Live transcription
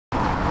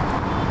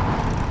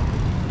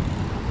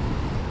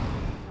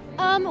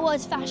Well,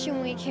 it's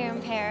Fashion Week here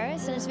in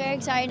Paris, and it's very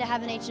exciting to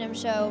have an H&M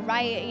show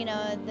right, in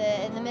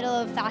the middle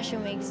of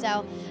Fashion Week.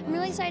 So I'm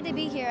really excited to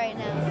be here right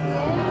now.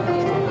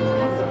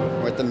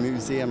 We're at the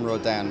Museum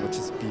Rodin, which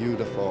is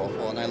beautiful,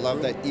 and I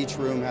love that each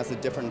room has a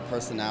different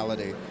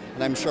personality.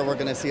 And I'm sure we're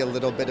going to see a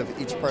little bit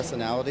of each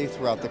personality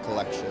throughout the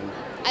collection.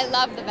 I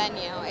love the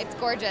venue. It's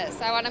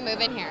gorgeous. I want to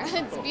move in here.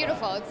 It's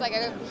beautiful. It's like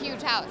a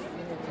huge house.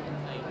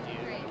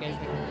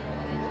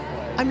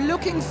 I'm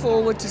looking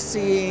forward to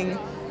seeing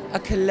a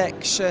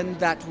collection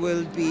that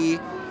will be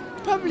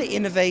probably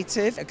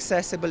innovative,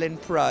 accessible in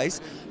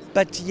price,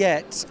 but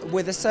yet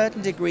with a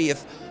certain degree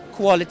of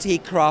quality,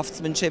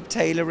 craftsmanship,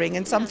 tailoring,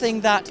 and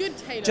something that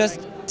just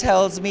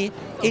tells me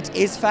it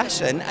is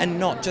fashion and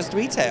not just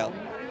retail.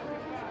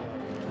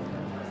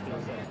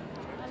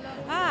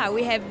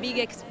 We have big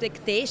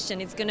expectation.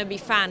 It's going to be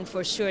fun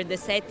for sure. The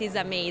set is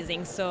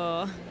amazing,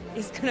 so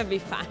it's going to be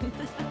fun.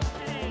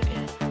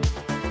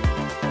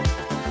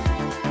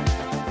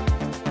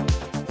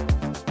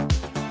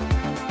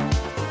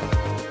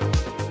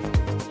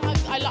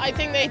 I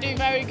think they do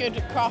very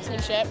good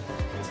craftsmanship.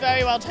 It's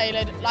very well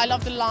tailored. I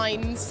love the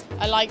lines.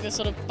 I like the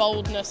sort of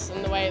boldness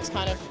and the way it's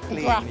kind of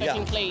clean, graphic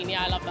and clean.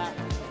 Yeah, I love that.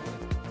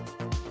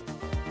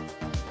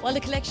 Well,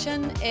 the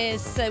collection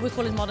is, we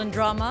call it modern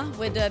drama,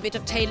 with a bit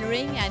of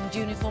tailoring and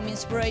uniform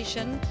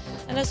inspiration.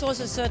 And there's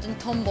also a certain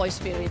tomboy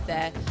spirit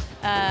there.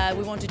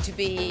 We want it to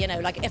be,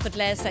 like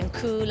effortless and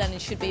cool, and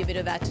it should be a bit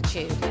of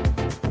attitude.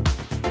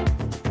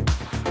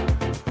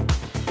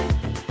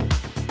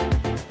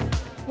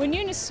 When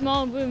you're in a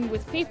small room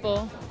with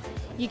people,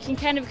 you can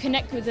kind of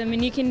connect with them,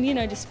 and you can,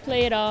 just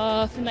play it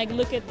off and like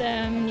look at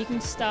them, and you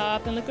can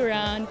stop and look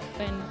around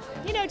and,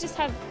 just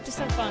have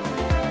fun.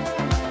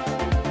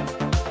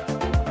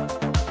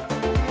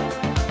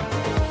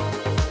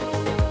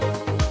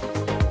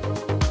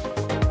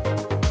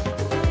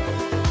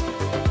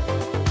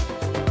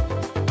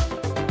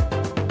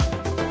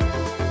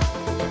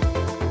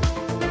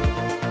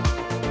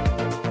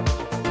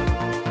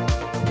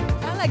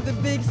 Like the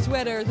big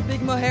sweater, the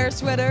big mohair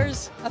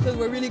sweaters, I thought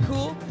were really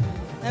cool.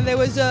 And there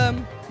was a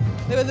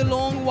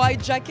long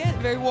white jacket,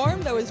 very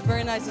warm, that was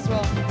very nice as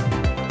well.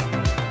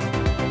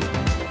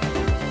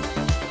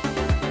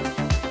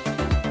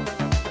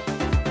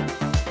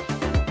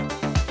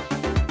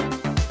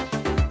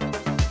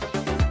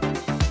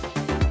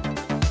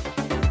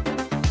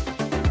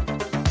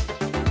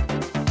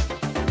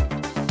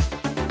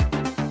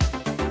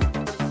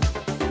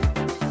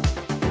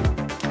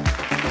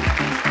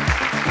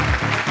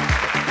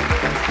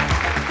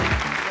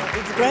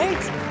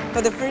 Great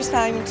for the first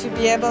time to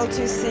be able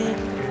to see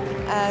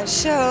a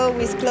show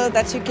with clothes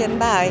that you can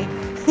buy.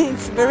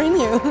 It's very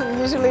new.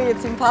 Usually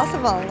it's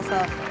impossible, so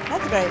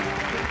that's great.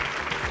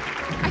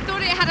 I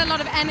thought it had a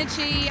lot of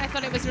energy. I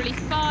thought it was really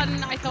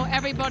fun. I thought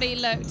everybody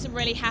looked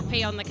really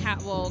happy on the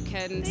catwalk.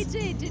 And They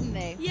did, didn't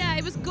they? yeah,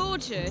 it was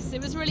gorgeous.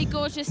 It was really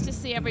gorgeous to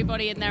see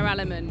everybody in their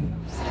element.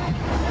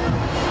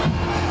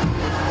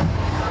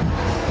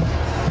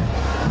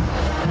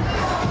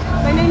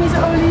 My name is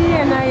Oli,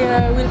 and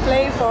I will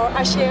play for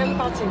H&M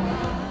Party.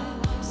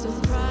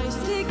 Surprise,